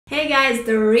Hey guys,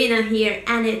 Dorina here,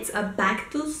 and it's a back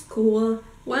to school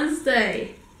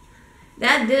Wednesday.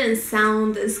 That didn't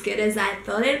sound as good as I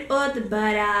thought it would,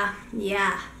 but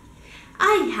yeah.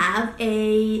 I have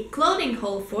a clothing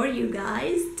haul for you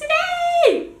guys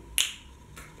today!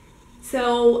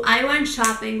 So I went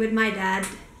shopping with my dad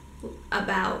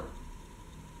about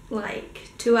like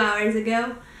 2 hours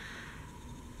ago,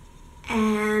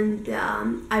 and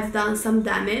I've done some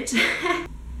damage.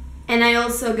 And I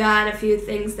also got a few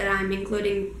things that I'm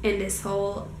including in this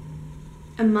haul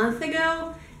a month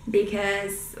ago,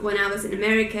 because when I was in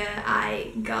America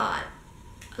I got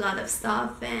a lot of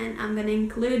stuff and I'm gonna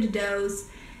include those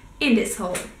in this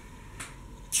haul.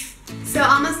 So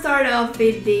I'm gonna start off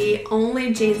with the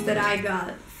only jeans that I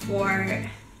got for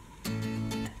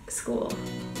school.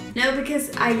 No,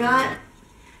 because I got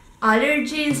other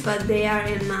jeans, but they are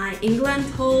in my England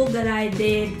haul that I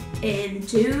did in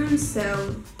June,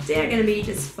 so they're gonna be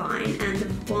just fine. And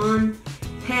the one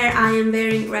pair I am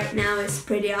wearing right now is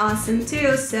pretty awesome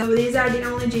too. So these are the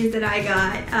only jeans that I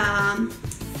got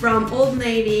from Old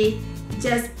Navy,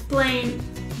 just plain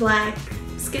black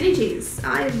skinny jeans.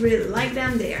 I really like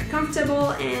them. They are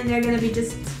comfortable and they're gonna be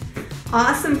just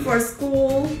awesome for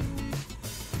school.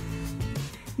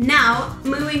 Now,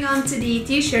 moving on to the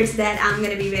t-shirts that I'm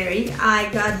gonna be wearing. I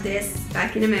got this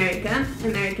back in America,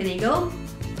 American Eagle.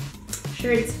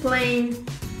 Shirt's plain,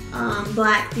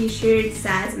 black t-shirt,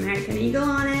 says American Eagle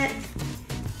on it.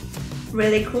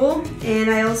 Really cool.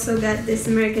 And I also got this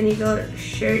American Eagle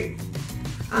shirt.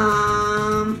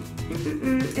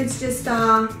 It's just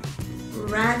a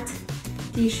red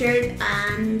t-shirt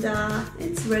and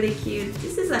it's really cute.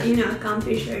 This is a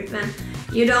comfy shirt when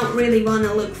you don't really want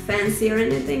to look fancy or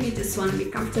anything, you just want to be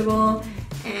comfortable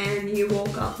and you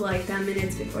woke up like 10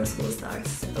 minutes before school starts.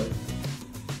 So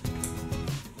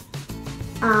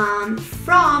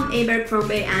from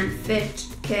Abercrombie and Fitch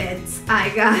Kids I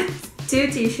got two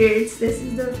t-shirts. This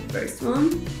is the first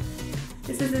one.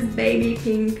 This is this baby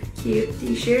pink cute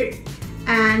t-shirt,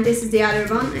 and this is the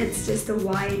other one. It's just a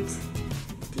white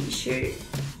t-shirt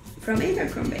from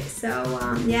Abercrombie. So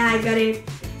yeah, I got it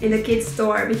in the kids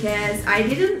store because I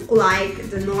didn't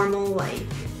like the normal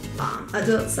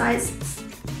adult size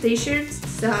t-shirts,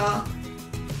 so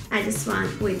I just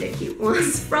went with the cute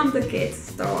ones from the kids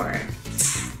store.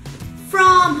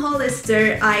 From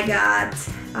Hollister I got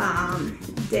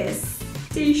this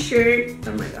t-shirt.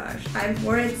 Oh my gosh, I've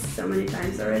worn it so many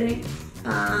times already.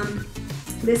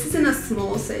 This is in a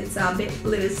small, so it's a bit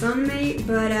loose on me,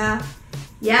 but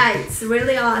yeah, it's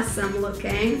really awesome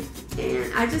looking,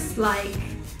 and I just like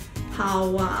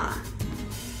how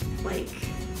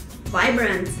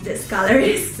vibrant this color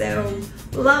is, so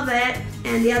love it.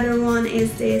 And the other one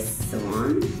is this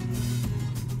one.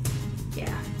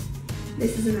 Yeah,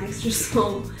 this is an extra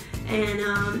small, and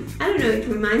I don't know, it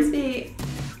reminds me,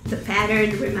 the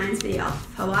pattern reminds me of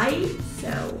Hawaii,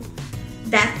 so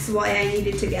that's why I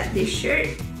needed to get this shirt.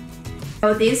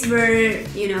 So these were,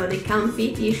 the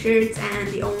comfy t-shirts and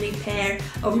the only pair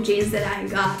of jeans that I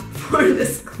got for the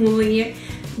school year.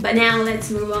 But now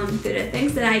let's move on to the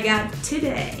things that I got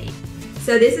today.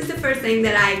 So this is the first thing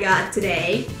that I got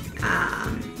today.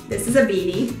 This is a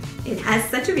beanie. It has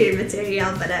such a weird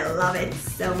material, but I love it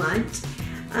so much.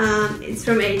 It's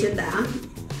from H&M,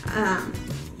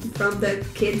 from the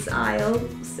kids aisle.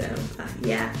 So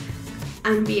yeah,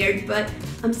 I'm weird, but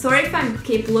I'm sorry if I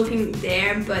keep looking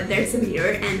there, but there's a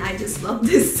mirror and I just love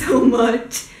this so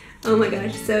much. Oh my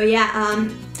gosh. So yeah,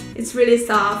 it's really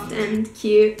soft and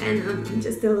cute and I'm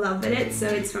just in love with it. So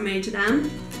it's from H&M.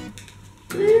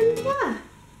 And yeah,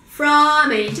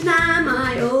 from H&M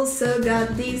I also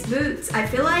got these boots. I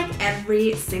feel like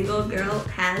every single girl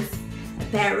has a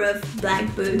pair of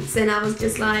black boots, and I was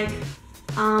just like,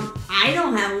 I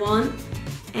don't have one,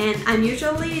 and I'm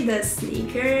usually the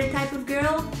sneaker type of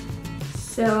girl,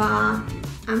 so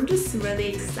I'm just really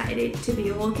excited to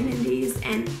be walking in these,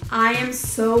 and I am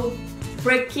so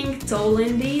freaking tall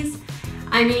in these.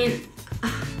 I mean,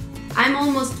 I'm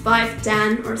almost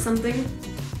 5'10" or something,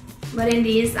 but in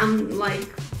these I'm like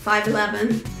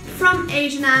 5'11". From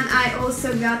H&M I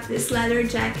also got this leather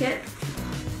jacket.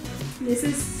 This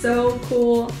is so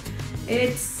cool.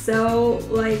 It's so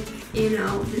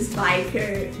this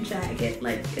biker jacket,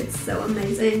 it's so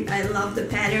amazing. I love the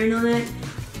pattern on it.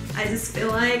 I just feel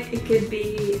like it could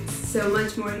be so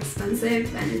much more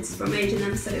expensive, and it's from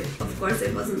H&M, so of course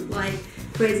it wasn't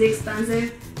crazy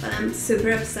expensive, but I'm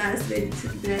super obsessed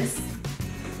with this.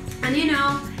 And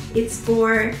it's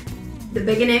for the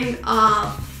beginning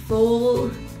of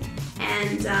fall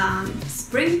and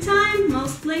springtime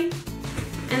mostly.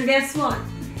 And guess what?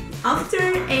 After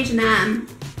H&M,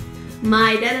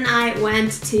 my dad and I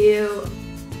went to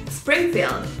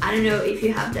Springfield. I don't know if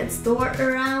you have that store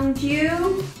around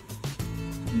you,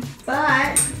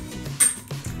 but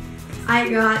I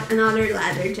got another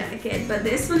leather jacket, but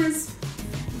this one is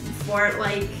for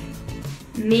like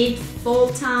mid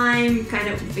full-time kind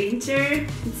of winter.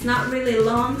 It's not really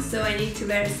long, so I need to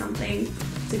wear something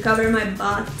to cover my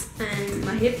butt and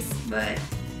my hips, but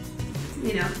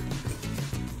you know,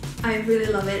 I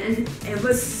really love it, and it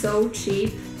was so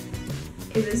cheap.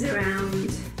 It was around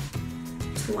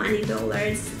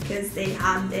 $20 because they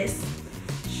had this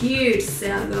huge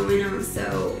sale going on.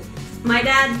 So my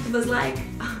dad was like,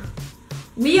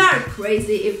 we are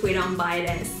crazy if we don't buy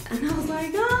this. And I was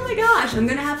like, oh my gosh, I'm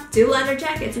gonna have 2 leather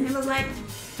jackets. And he was like,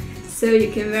 so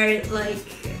you can wear it like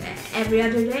every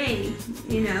other day,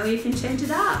 you know, you can change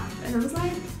it up. And I was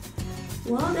like,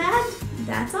 well, Dad,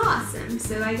 that's awesome.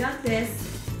 So I got this.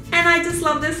 And I just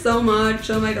love this so much.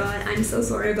 Oh my god, I'm so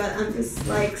sorry, but I'm just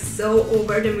like so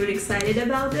over the moon excited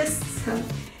about this. So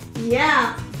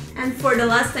yeah. And for the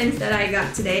last things that I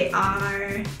got today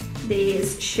are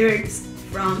these shirts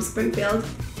from Springfield.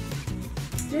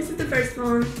 This is the first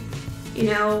one. You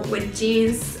know, with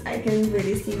jeans, I can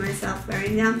really see myself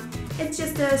wearing them. It's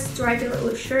just a striped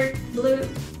little shirt, blue,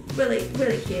 really,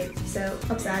 really cute. So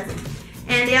obsessed.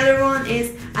 And the other one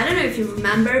is, I don't know if you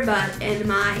remember, but in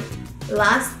my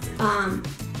last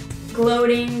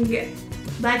clothing,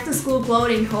 back to school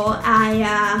clothing haul,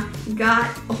 I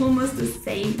got almost the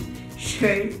same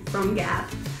shirt from Gap,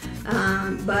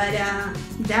 but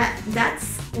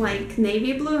that's like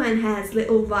navy blue and has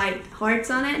little white hearts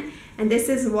on it, and this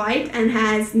is white and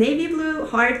has navy blue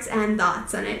hearts and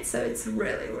dots on it, so it's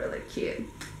really, really cute,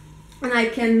 and I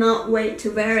cannot wait to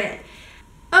wear it.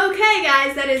 Okay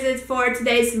guys, that is it for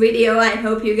today's video. I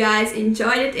hope you guys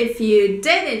enjoyed it. If you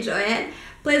did enjoy it,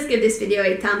 please give this video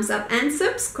a thumbs up and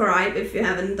subscribe if you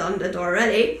haven't done that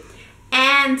already.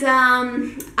 And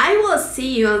I will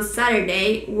see you on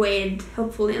Saturday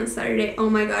hopefully on Saturday. Oh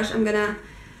my gosh, I'm gonna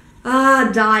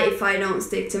die if I don't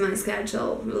stick to my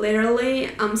schedule. Literally,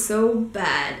 I'm so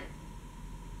bad.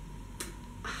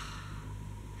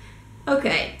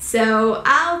 Okay, so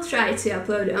I'll try to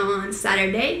upload on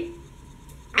Saturday.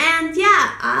 And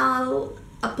yeah, I'll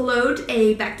upload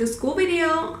a back to school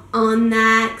video on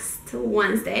next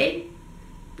Wednesday.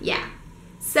 Yeah.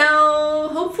 So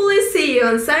hopefully see you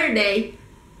on Saturday.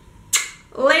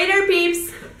 Later,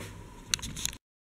 peeps.